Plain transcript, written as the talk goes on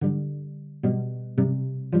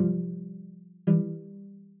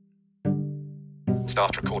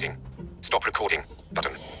Start recording. Stop recording.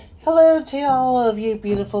 Button. Hello to all of you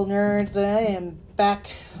beautiful nerds. I am back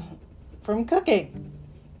from cooking.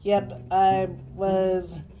 Yep, I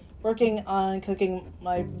was working on cooking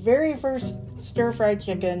my very first stir-fried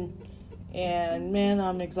chicken, and man,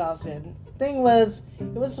 I'm exhausted. Thing was,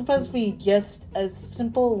 it was supposed to be just a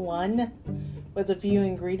simple one with a few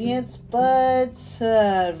ingredients, but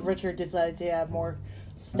Richard decided to add more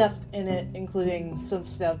stuff in it, including some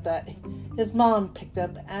stuff that his mom picked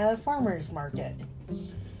up at a farmer's market.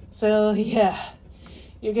 So yeah,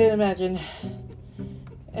 you can imagine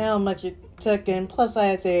how much it took, and plus I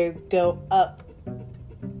had to go up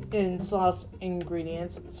in sauce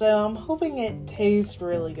ingredients, so I'm hoping it tastes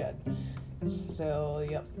really good. So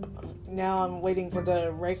yep, now I'm waiting for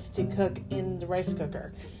the rice to cook in the rice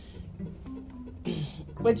cooker,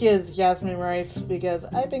 which is jasmine rice, because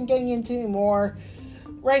I've been getting into more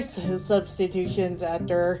rice substitutions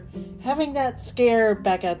after having that scare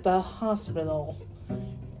back at the hospital.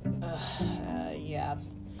 Yeah.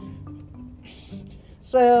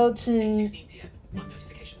 So to 8:16 p.m. One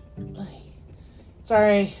notification.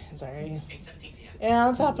 Sorry. 8:17 p.m. And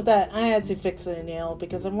on top of that, I had to fix a nail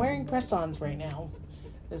because I'm wearing press-ons right now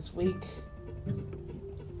this week.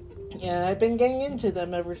 Yeah, I've been getting into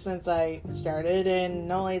them ever since I started, and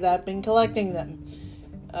not only that, I've been collecting them.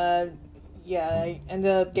 Yeah, I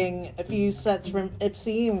ended up getting a few sets from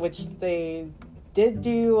Ipsy, in which they did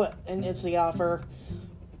do an Ipsy offer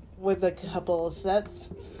with a couple of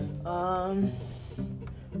sets,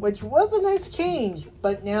 which was a nice change,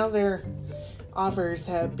 but now their offers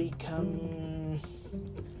have become,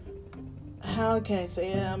 how can I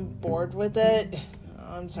say it? I'm bored with it.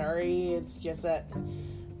 I'm sorry, it's just that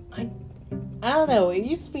I don't know, it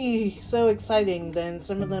used to be so exciting, then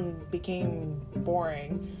some of them became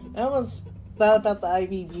boring. I almost thought about the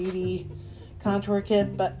Ivy Beauty contour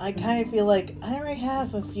kit, but I kind of feel like I already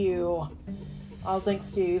have a few, all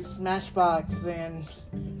thanks to Smashbox and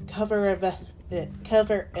Cover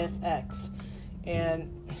FX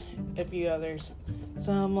and a few others.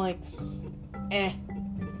 So I'm like,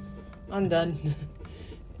 I'm done.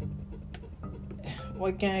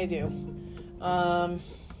 What can I do?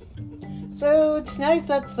 So tonight's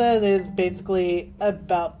episode is basically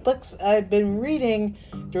about books I've been reading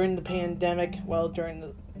during the pandemic, well, during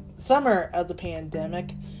the summer of the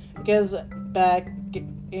pandemic, because back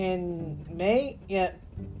in May,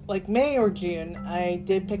 like May or June, I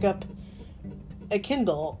did pick up a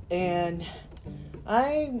Kindle, and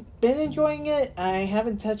I've been enjoying it. I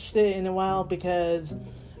haven't touched it in a while because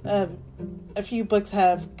a few books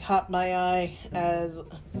have caught my eye as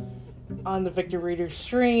on the Victor Reader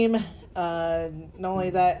stream. Not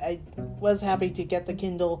only that, I was happy to get the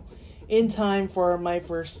Kindle in time for my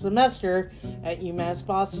first semester at UMass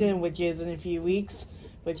Boston, which is in a few weeks,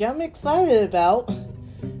 which I'm excited about.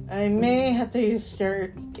 I may have to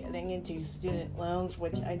start getting into student loans,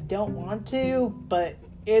 which I don't want to, but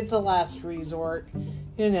it's a last resort.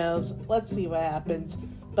 Who knows? Let's see what happens.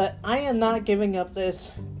 But I am not giving up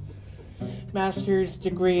this master's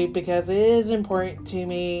degree because it is important to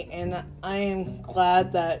me, and I am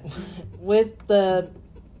glad that with the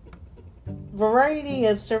variety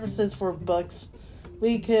of services for books,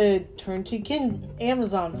 we could turn to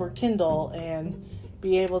Amazon for Kindle and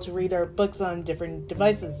be able to read our books on different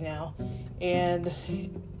devices now. And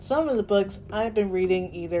some of the books I've been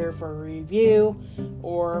reading either for review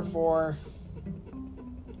or for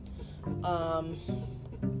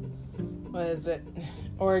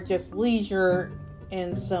or just leisure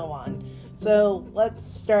and so on. So let's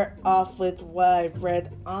start off with what I've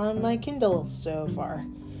read on my Kindle so far.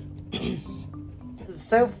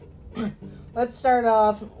 So let's start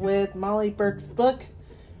off with Molly Burke's book,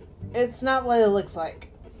 It's Not What It Looks Like.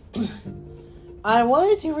 I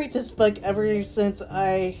wanted to read this book ever since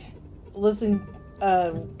I listened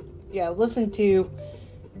to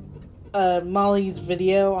Molly's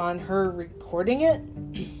video on her recording it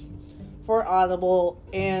for Audible,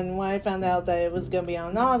 and when I found out that it was going to be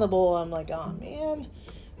on Audible, I'm like, oh man,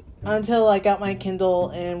 until I got my Kindle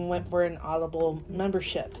and went for an Audible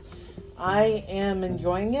membership. I am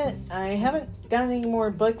enjoying it. I haven't gotten any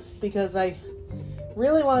more books because I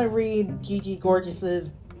really want to read Gigi Gorgeous's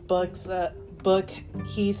book,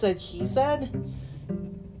 He Said, She Said,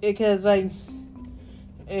 because to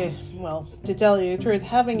tell you the truth,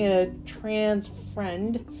 having a trans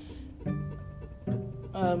friend,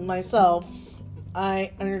 myself,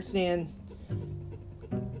 I understand,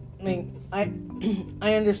 I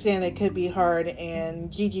understand it could be hard,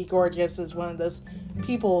 and Gigi Gorgeous is one of those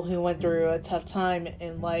people who went through a tough time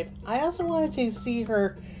in life. I also wanted to see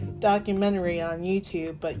her documentary on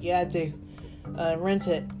YouTube, but you had to rent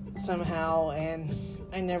it. somehow, and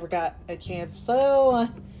I never got a chance, so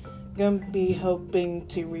I'm gonna be hoping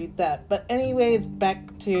to read that. But anyways,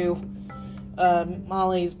 back to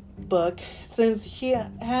Molly's book. Since she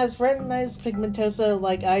has retinitis pigmentosa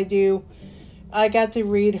like I do, I got to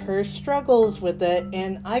read her struggles with it,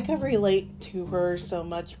 and I could relate to her so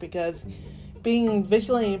much because being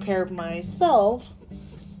visually impaired myself,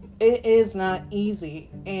 it is not easy,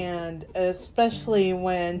 and especially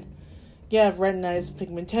when you have retinitis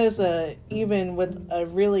pigmentosa, even with a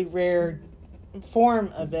really rare form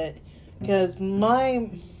of it, because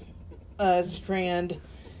my strand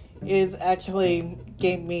is actually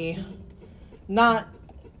gave me not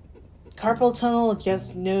carpal tunnel,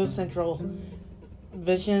 just no central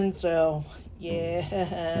vision, so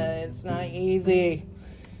yeah, it's not easy.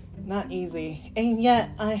 Not easy. And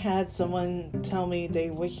yet, I had someone tell me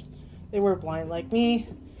they wish they were blind like me.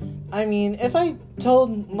 I mean, if I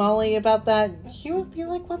told Molly about that, she would be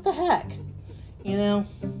like, what the heck? You know?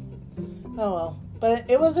 Oh well. But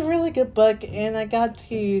it was a really good book, and I got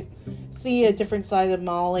to see a different side of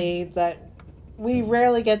Molly that we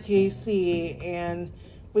rarely get to see, and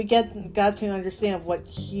we got to understand what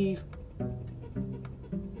she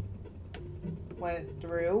went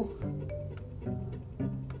through.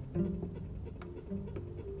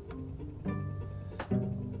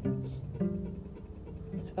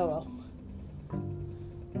 Oh well.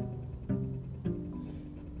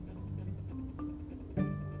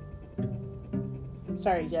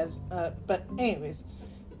 Sorry, guys. But anyways,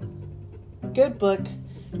 good book.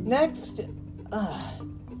 Next, I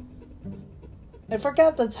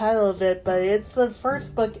forgot the title of it, but it's the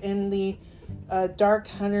first book in the Dark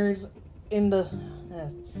Hunters the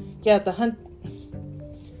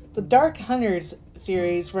Dark Hunters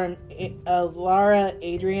series from Lara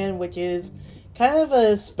Adrian, which is kind of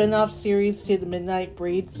a spin-off series to the Midnight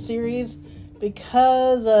Breed series,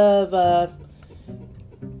 because of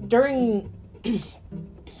during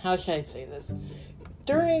how should I say this?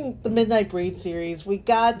 During the Midnight Breed series, we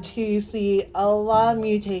got to see a lot of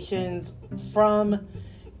mutations from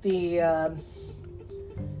the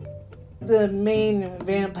main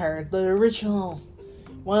vampire, the original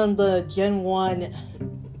one of the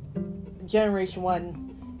Generation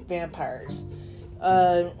 1 vampires,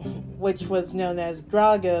 which was known as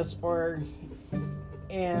Dragos,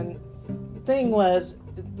 and thing was,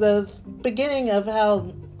 the beginning of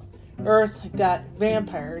how Earth got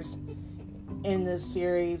vampires in this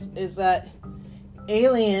series is that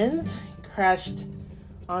aliens crashed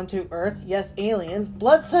onto Earth. Yes, aliens,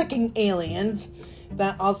 blood-sucking aliens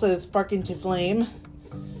that also spark into flame.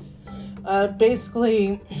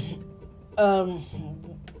 Basically,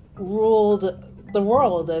 ruled the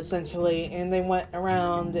world essentially, and they went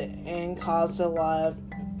around and caused a lot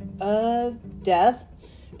of death,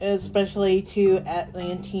 especially to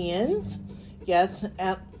Atlanteans. Yes,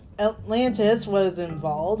 Atlantis was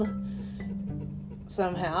involved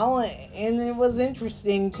somehow, and it was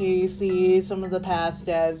interesting to see some of the past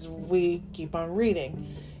as we keep on reading.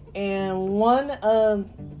 And one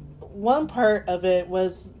part of it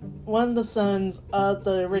was one of the sons of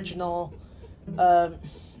the original, I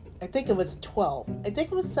think it was 12. I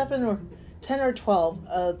think it was 7 or 10 or 12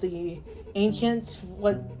 of the ancients,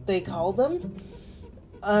 what they called them.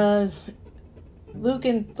 Luke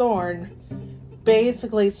and Thorn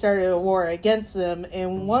basically started a war against them,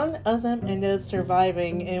 and one of them ended up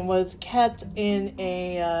surviving and was kept in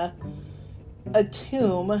a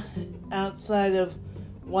tomb outside of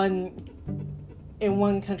one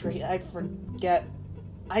country. I forget.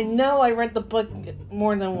 I know I read the book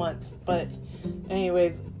more than once, but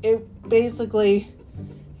anyways, it basically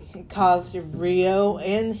caused Rio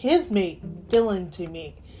and his mate Dylan to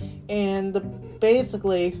meet, and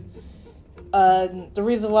basically the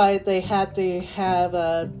reason why they had to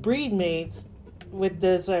have breed mates with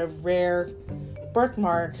this rare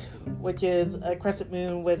birthmark, which is a crescent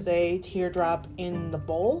moon with a teardrop in the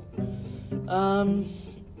bowl,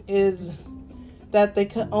 is that they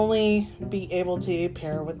could only be able to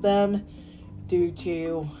pair with them due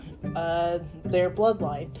to their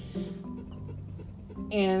bloodline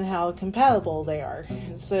and how compatible they are.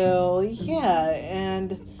 So yeah,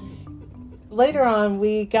 and later on,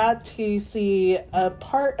 we got to see a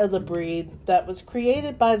part of the breed that was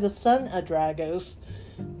created by the son of Dragos.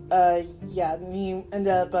 And he ended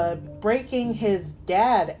up breaking his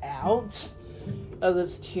dad out of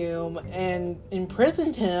this tomb and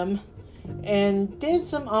imprisoned him and did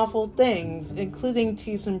some awful things, including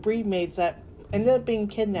to some breed mates that ended up being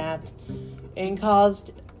kidnapped and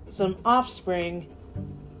caused some offspring,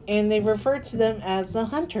 and they referred to them as the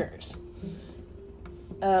Hunters.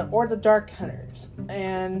 Or the Dark Hunters.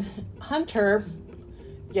 And Hunter,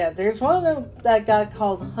 yeah, there's one of them that got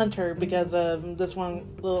called Hunter because of this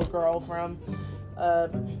one little girl from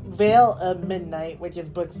Veil of Midnight, which is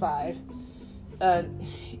book 5.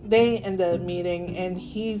 They ended up meeting, and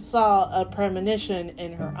he saw a premonition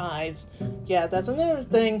in her eyes. Yeah, that's another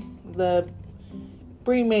thing. The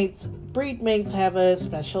breed mates have a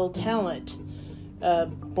special talent,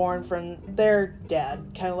 born from their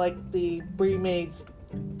dad. Kind of like the breed mates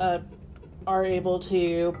are able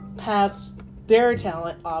to pass their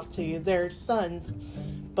talent off to their sons,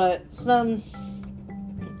 but some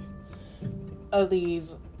of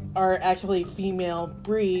these are actually female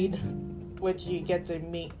breed, which you get to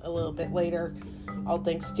meet a little bit later, all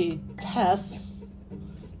thanks to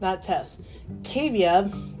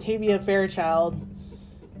Tavia Fairchild.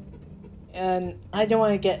 And I don't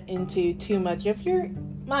want to get into too much. If you're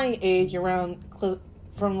my age, around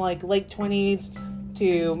from like late 20s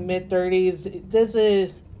to mid 30s, this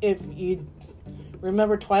is, if you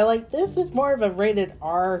remember Twilight, this is more of a rated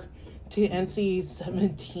R to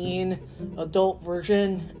NC-17 adult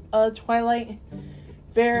version of Twilight.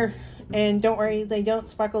 And don't worry, they don't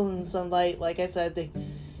sparkle in sunlight. Like I said, they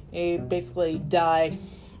basically die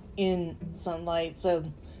in sunlight, so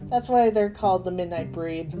that's why they're called the Midnight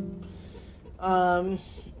Breed.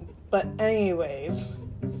 But anyways,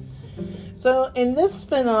 so in this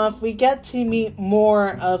spin-off, we get to meet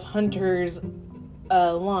more of Hunter's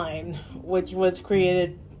line, which was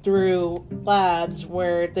created through labs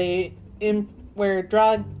where Son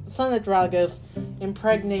of Dragos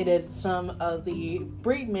impregnated some of the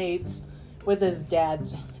breed mates with his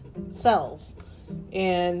dad's cells,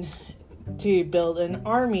 and to build an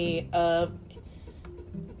army of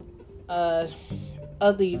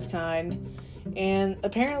these kind. And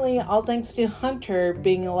apparently, all thanks to Hunter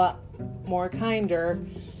being a lot more kinder,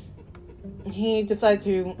 he decided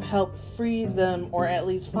to help free them, or at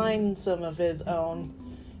least find some of his own,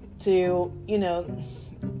 to,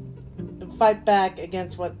 fight back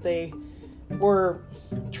against what they were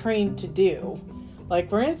trained to do. Like,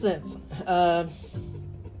 for instance,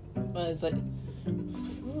 what is it?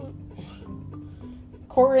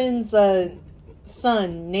 Corin's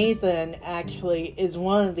son, Nathan, actually is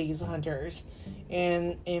one of these hunters.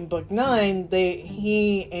 And in book 9,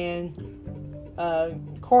 he and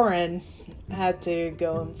Corin had to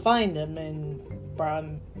go and find him and brought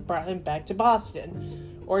him back to Boston.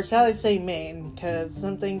 Or shall I say Maine, because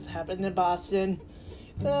some things happened in Boston.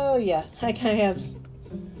 So yeah, I kind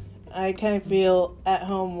of feel at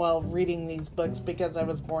home while reading these books because I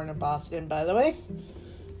was born in Boston, by the way.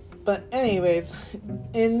 But anyways,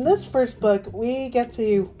 in this first book, we get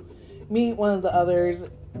to meet one of the others,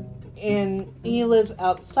 and he lives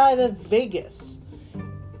outside of Vegas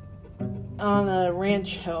on a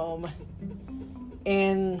ranch home.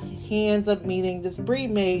 And he ends up meeting this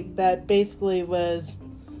breed mate that basically was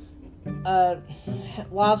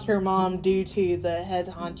lost her mom due to the head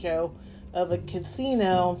honcho of a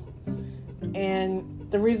casino, and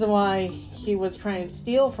the reason why he was trying to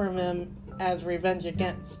steal from him as revenge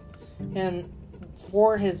against him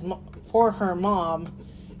for her mom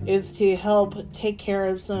is to help take care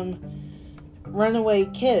of some runaway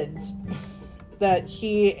kids that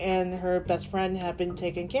she and her best friend have been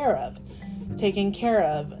taking care of,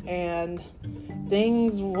 and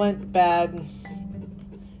things went bad,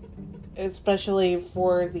 especially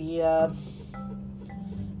for the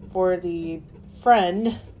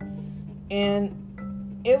friend. And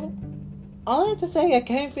all I have to say, I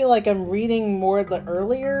kind of feel like I'm reading more of the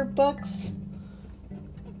earlier books,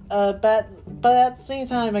 but at the same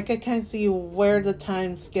time, I could kind of see where the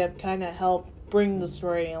time skip kind of helped bring the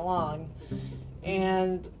story along.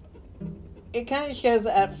 And it kind of shows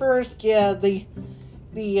at first, yeah, the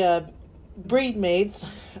breed mates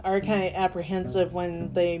are kind of apprehensive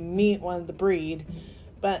when they meet one of the breed,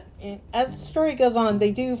 but as the story goes on,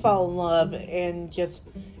 they do fall in love and just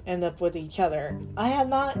end up with each other. I have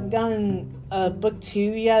not gotten book 2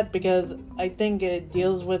 yet because I think it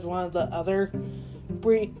deals with one of the other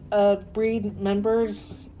breed members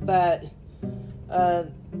that I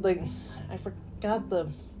forgot the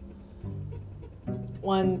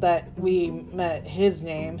one that we met, his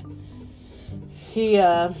name. He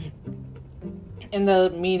ended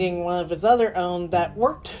up meeting one of his other own that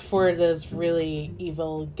worked for this really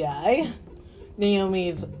evil guy.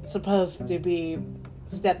 Naomi's supposed to be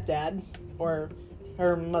stepdad, or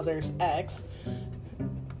her mother's ex.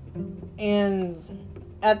 And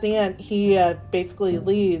at the end, he basically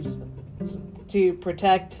leaves to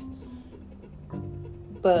protect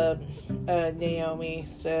the Naomi.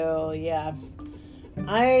 So yeah,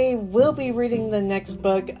 I will be reading the next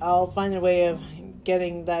book. I'll find a way of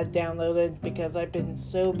getting that downloaded because I've been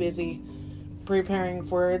so busy preparing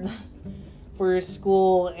for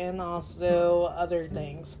school and also other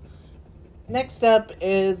things. Next up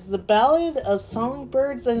is The Ballad of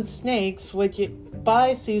Songbirds and Snakes,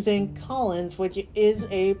 by Susan Collins, which is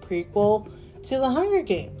a prequel to The Hunger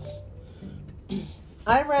Games.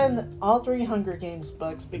 I read all 3 Hunger Games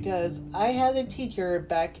books because I had a teacher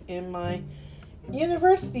back in my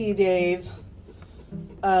university days,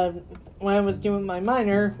 when I was doing my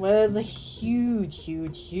minor, was a huge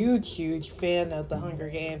fan of the Hunger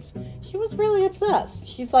Games. She was really obsessed.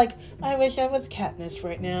 She's like, I wish I was Katniss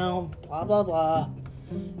right now, blah blah blah.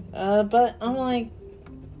 But I'm like,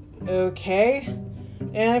 okay.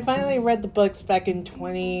 And I finally read the books back in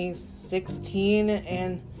 2016,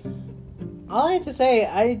 and all I have to say,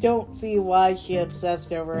 I don't see why she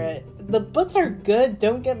obsessed over it. The books are good,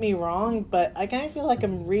 don't get me wrong, but I kind of feel like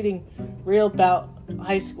I'm reading Real About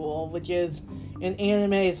High School, which is an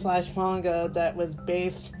anime/manga that was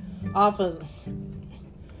based off of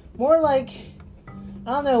more like,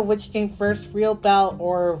 I don't know which came first, Real Bout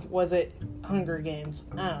or was it Hunger Games?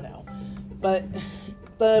 I don't know. But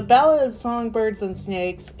The Ballad of Songbirds and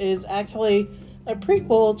Snakes is actually a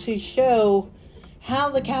prequel to show how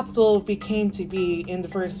the Capitol became to be in the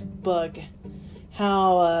first book.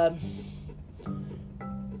 How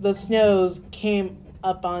the Snows came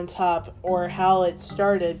up on top, or how it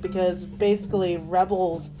started, because basically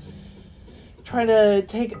rebels try to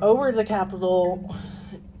take over the Capitol,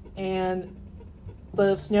 and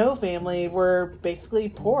the Snow family were basically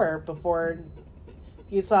poor before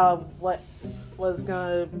you saw what was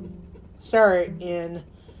going to start in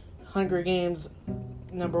Hunger Games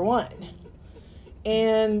 #1.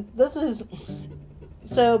 And this is,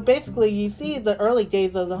 so basically you see the early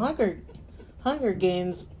days of the Hunger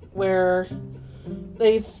Games where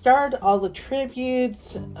they starred all the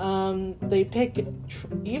tributes. They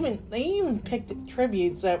even picked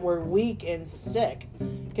tributes that were weak and sick,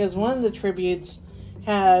 because one of the tributes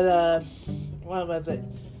had what was it?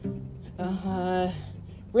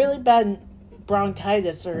 Really bad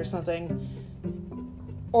bronchitis or something.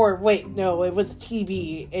 Or wait, no, it was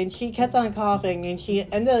TB, and she kept on coughing, and she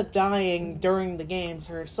ended up dying during the games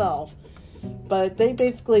herself. But they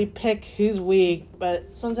basically pick who's weak, but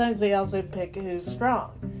sometimes they also pick who's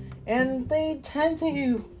strong. And they tend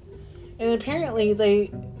to, and apparently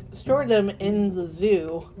they stored them in the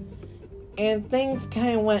zoo, and things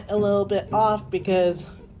kind of went a little bit off because,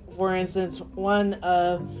 for instance, one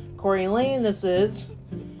of Coriolanus's,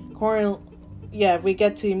 we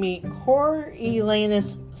get to meet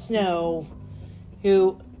Coriolanus Snow,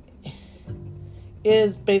 who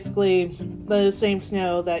is basically the same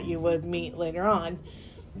Snow that you would meet later on.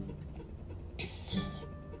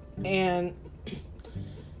 And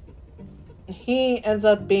he ends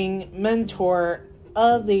up being mentor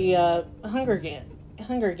of the Hunger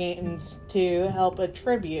Games to help a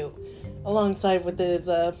tribute alongside with his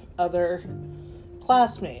other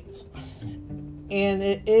classmates. And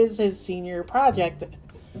it is his senior project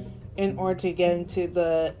in order to get into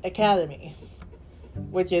the academy,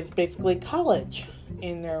 which is basically college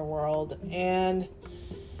in their world. And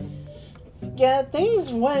yeah,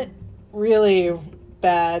 things went really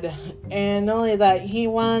bad. And not only that, he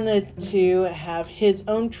wanted to have his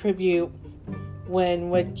own tribute win,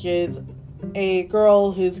 which is a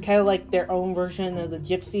girl who's kind of like their own version of the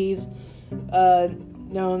Gypsies,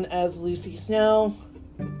 known as Lucy Snow.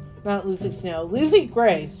 Not Lucy Snow. Lucy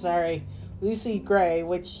Gray, sorry. Lucy Gray,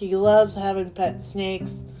 which she loves having pet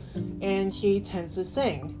snakes, and she tends to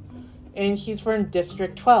sing. And she's from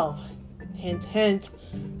District 12. Hint, hint.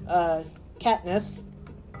 Katniss.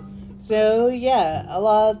 So, yeah, a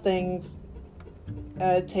lot of things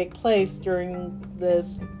take place during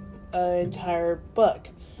this entire book.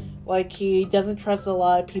 Like, he doesn't trust a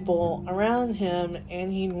lot of people around him,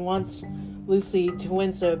 and he wants Lucy to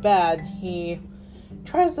win so bad, he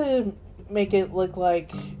tries to make it look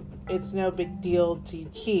like it's no big deal to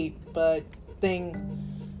cheat, but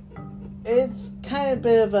it's kind of a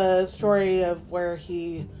bit of a story of where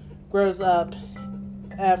he grows up,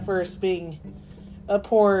 at first being a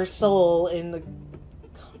poor soul in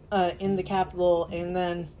the capital, and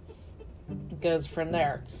then goes from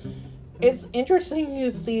there. It's interesting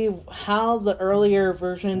to see how the earlier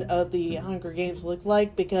version of the Hunger Games looked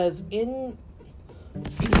like, because in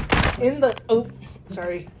the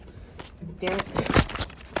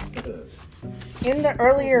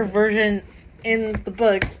earlier version in the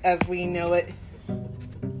books, as we know it,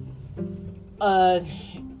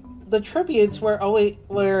 the tributes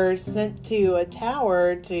were sent to a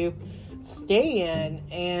tower to stay in,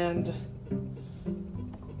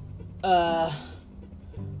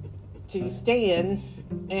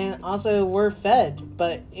 and also were fed.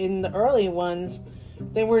 But in the early ones,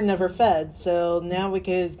 they were never fed. So now we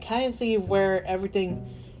could kind of see where everything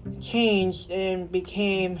changed and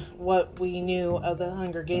became what we knew of the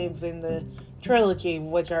Hunger Games in the trilogy,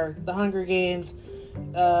 which are the Hunger Games,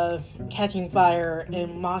 Catching Fire,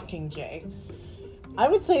 and Mockingjay. I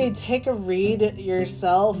would say take a read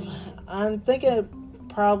yourself. I'm thinking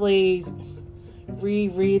probably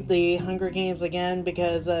reread the Hunger Games again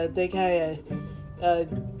because they kind of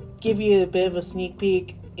give you a bit of a sneak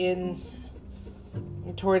peek in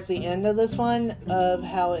towards the end of this one of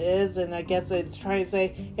how it is, and I guess it's trying to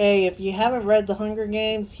say, hey, if you haven't read the Hunger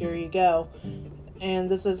Games, here you go, and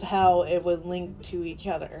this is how it would link to each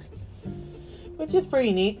other, which is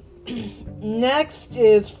pretty neat. Next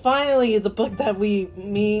is finally the book that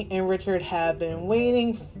me and Richard have been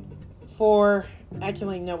waiting for.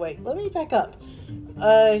 Actually, no, wait, let me back up.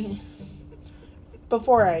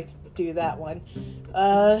 Before I do that one,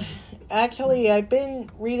 actually, I've been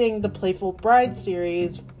reading the Playful Bride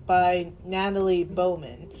series by Natalie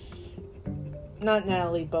Bowman. Not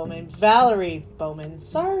Natalie Bowman, Valerie Bowman.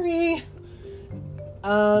 Sorry.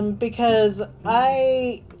 Because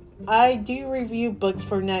I do review books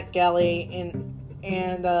for NetGalley,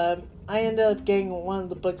 and I ended up getting one of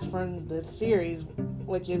the books from this series,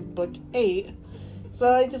 which is book 8.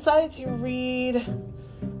 So I decided to read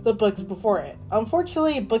the books before it.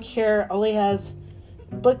 Unfortunately, Bookshare only has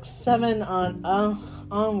book 7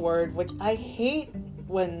 onward, which I hate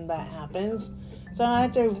when that happens. So I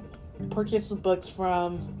had to purchase the books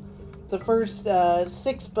from the first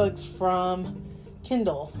 6 books from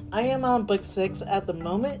Kindle. I am on book 6 at the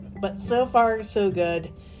moment, but so far so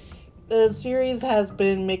good. The series has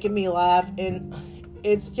been making me laugh, and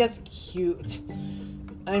it's just cute.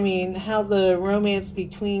 I mean, how the romance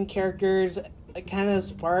between characters kind of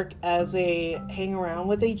spark as they hang around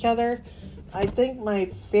with each other. I think my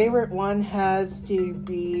favorite one has to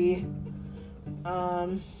be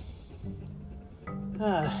the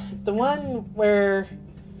one where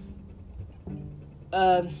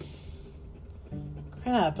the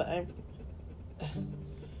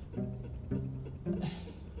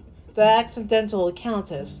Accidental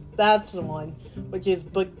Countess. That's the one, which is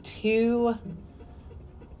book 2.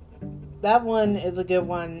 That one is a good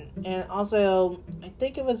one. And also, I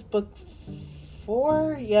think it was book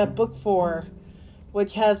 4? Yeah, book 4,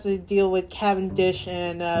 which has to deal with Cavendish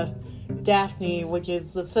and Daphne, which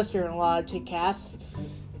is the sister-in-law to Cass.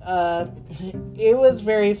 It was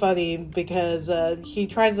very funny because she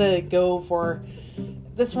tries to go for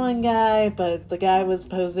this one guy, but the guy was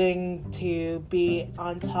posing to be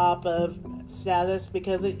on top of status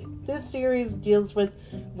because this series deals with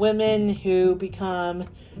women who become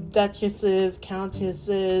duchesses,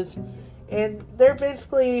 countesses, and they're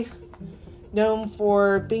basically known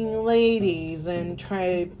for being ladies and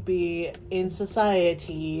try to be in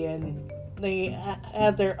society, and they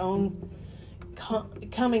have their own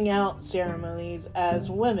coming out ceremonies as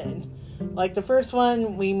women. Like the first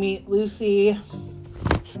one, we meet Lucy,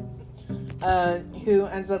 who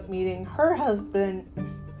ends up meeting her husband,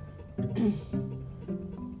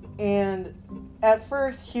 and at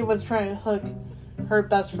first she was trying to hook her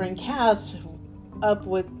best friend Cass up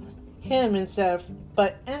with him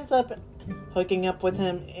but ends up hooking up with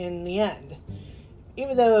him in the end.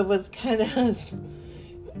 Even though it was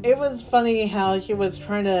it was funny how she was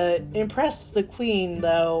trying to impress the queen,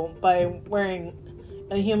 though, by wearing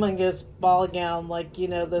a humongous ball gown, like,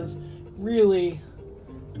 those really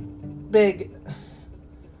big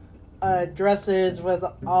dresses with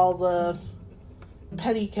all the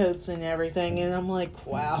petticoats and everything, and I'm like,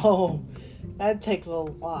 wow, that takes a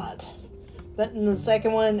lot. Then the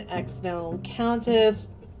second one, Accidental Countess,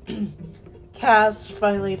 Cass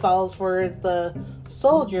finally falls for the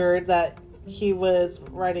soldier that he was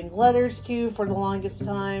writing letters to for the longest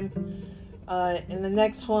time. In the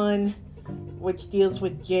next one, which deals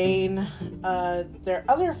with Jane, their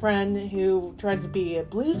other friend who tries to be a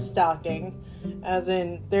blue stocking, as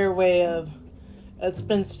in their way of a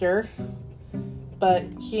spinster, but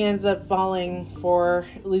she ends up falling for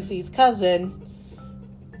Lucy's cousin.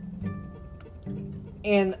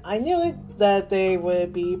 And I knew that they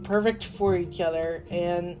would be perfect for each other.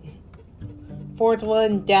 And fourth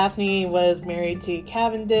one, Daphne was married to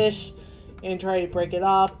Cavendish and tried to break it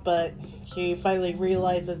off, but she finally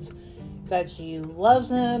realizes that she loves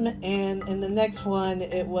him. And in the next one,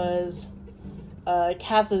 it was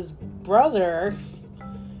Cass's brother,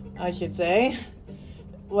 I should say,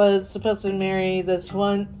 was supposed to marry this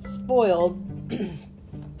one spoiled,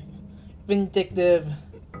 vindictive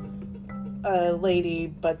lady,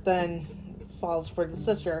 but then falls for the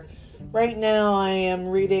sister. Right now I am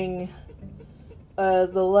reading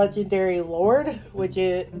the Legendary Lord, which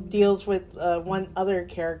it deals with one other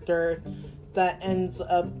character that ends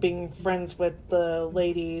up being friends with the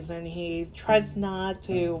ladies, and he tries not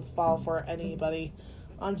to fall for anybody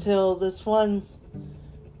until this one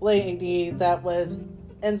lady that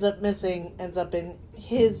ends up missing ends up in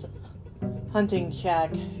his hunting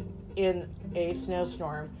shack in a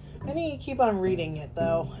snowstorm. I need to keep on reading it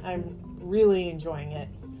though. I'm really enjoying it.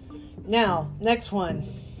 Now, next one.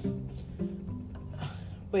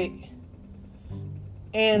 Wait.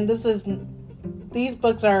 And these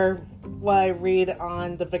books are what I read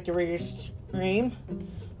on the Victory stream.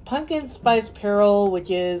 Pumpkin Spice Peril,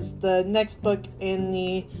 which is the next book in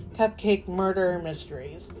the Cupcake Murder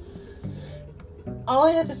Mysteries. All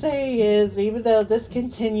I have to say is, even though this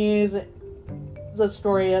continues the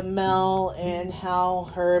story of Mel and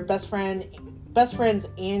how her best friends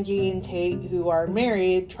Angie and Tate, who are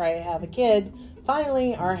married, try to have a kid,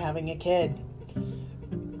 finally are having a kid.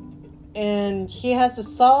 And she has to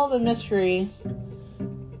solve a mystery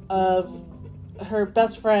of her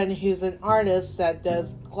best friend, who's an artist that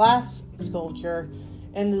does glass sculpture,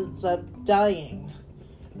 ends up dying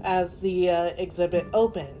as the exhibit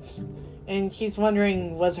opens. And she's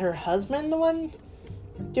wondering, was her husband the one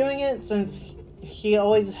doing it, since she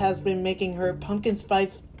always has been making her pumpkin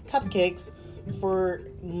spice cupcakes for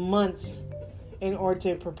months in order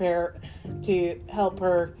to prepare to help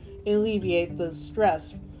her alleviate the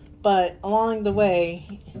stress. But along the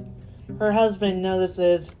way, her husband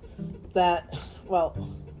notices that,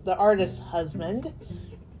 the artist's husband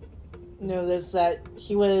noticed that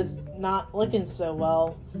he was not looking so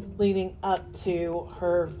well leading up to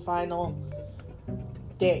her final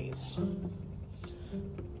days.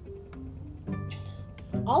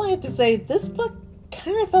 All I have to say, this book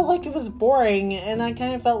kind of felt like it was boring, and I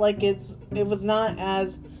kind of felt like it was not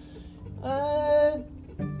as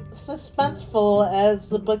suspenseful as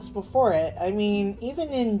the books before it. I mean, even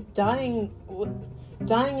in Dying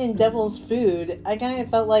in Devil's Food, I kind of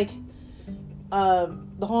felt like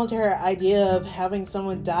the whole entire idea of having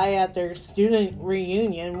someone die at their student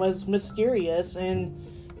reunion was mysterious, and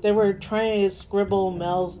they were trying to scribble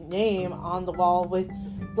Mel's name on the wall with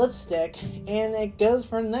lipstick, and it goes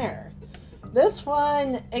from there. This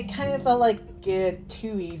one, it kind of felt like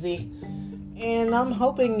too easy, and I'm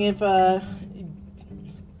hoping if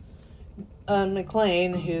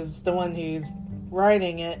McLean, who's the one who's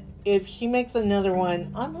writing it, if she makes another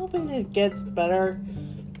one, I'm hoping it gets better,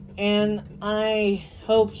 and I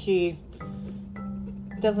hope she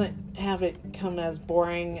doesn't have it come as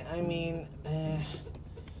boring. I mean,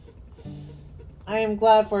 I am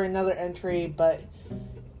glad for another entry, but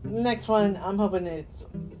next one, I'm hoping it's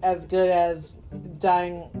as good as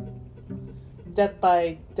Death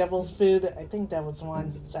by Devil's Food. I think that was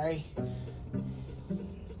one. Sorry.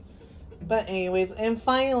 But anyways, and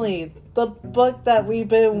finally, the book that we've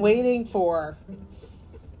been waiting for.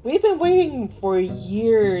 We've been waiting for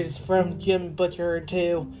years from Jim Butcher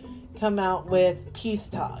to come out with Peace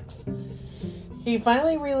Talks. He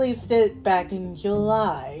finally released it back in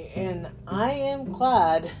July, and I am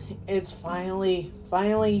glad it's finally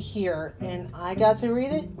here, and I got to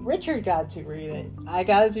read it. Richard got to read it. I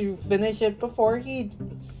got to finish it before he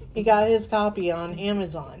got his copy on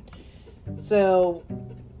Amazon. So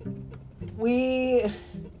we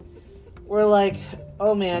were like,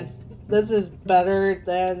 oh man, this is better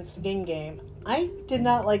than Skin Game. I did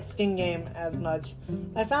not like Skin Game as much.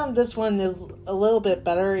 I found this one is a little bit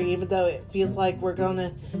better, even though it feels like we're going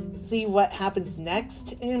to see what happens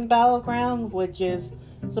next in Battleground, which is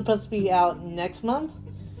supposed to be out next month.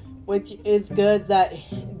 Which is good that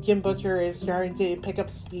Jim Butcher is starting to pick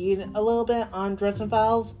up speed a little bit on Dresden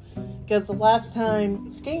Files. Because the last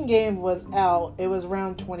time Skin Game was out, it was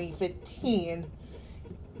around 2015.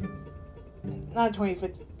 Not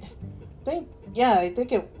 2015. I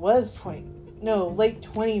think it was late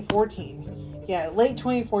 2014. Yeah, late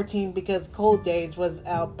 2014, because Cold Days was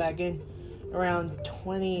out back in around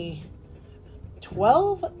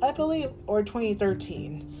 2012, I believe, or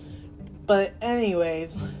 2013. But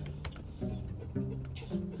anyways,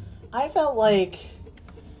 I felt like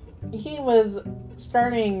he was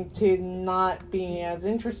starting to not be as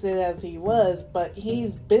interested as he was, but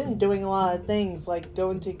he's been doing a lot of things, like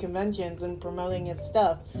going to conventions and promoting his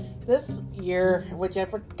stuff. This year, which I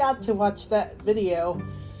forgot to watch that video,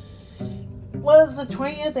 was the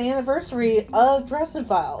 20th anniversary of Dresden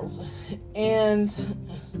Files, and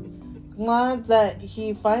glad that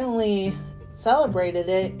he finally celebrated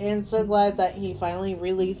it, and so glad that he finally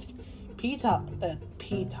released Peace Talks,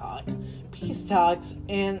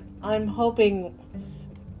 and I'm hoping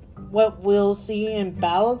what we'll see in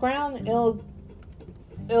Battleground, it'll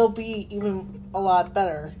be even a lot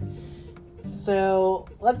better. So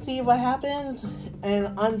let's see what happens,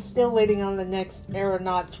 and I'm still waiting on the next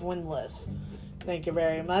Aeronauts win list. Thank you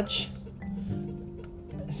very much.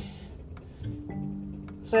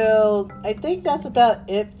 So I think that's about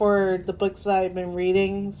it for the books that I've been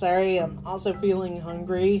reading. Sorry, I'm also feeling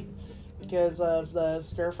hungry because of the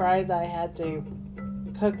stir fry that I had to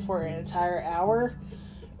cook for an entire hour.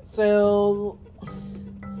 So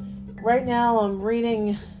right now I'm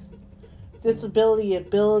reading Disability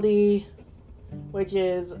Ability, which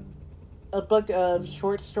is a book of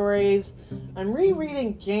short stories. I'm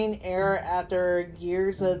rereading Jane Eyre after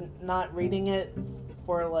years of not reading it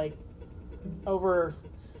for like over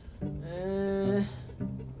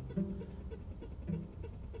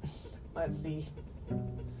let's see.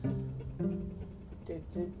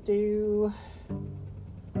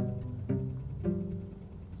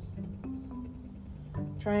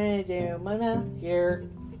 Trying to do my math here.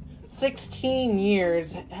 16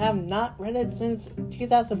 years. Have not read it since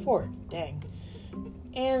 2004. Dang.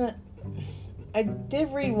 And I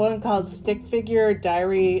did read one called Stick Figure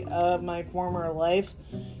Diary of My Former Life.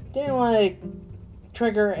 Didn't want to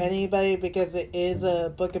trigger anybody because it is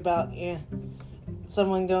a book about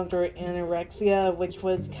someone going through anorexia, which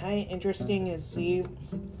was kind of interesting to see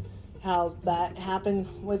how that happened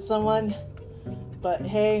with someone. But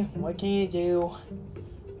hey, what can you do?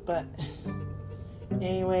 But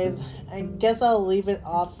anyways, I guess I'll leave it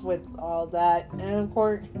off with all that. And of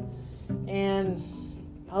course, and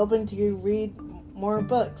hoping to read more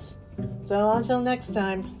books. So until next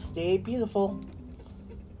time, stay beautiful.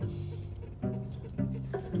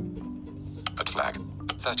 At flag.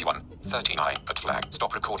 31, 39, at flag.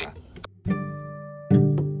 Stop recording.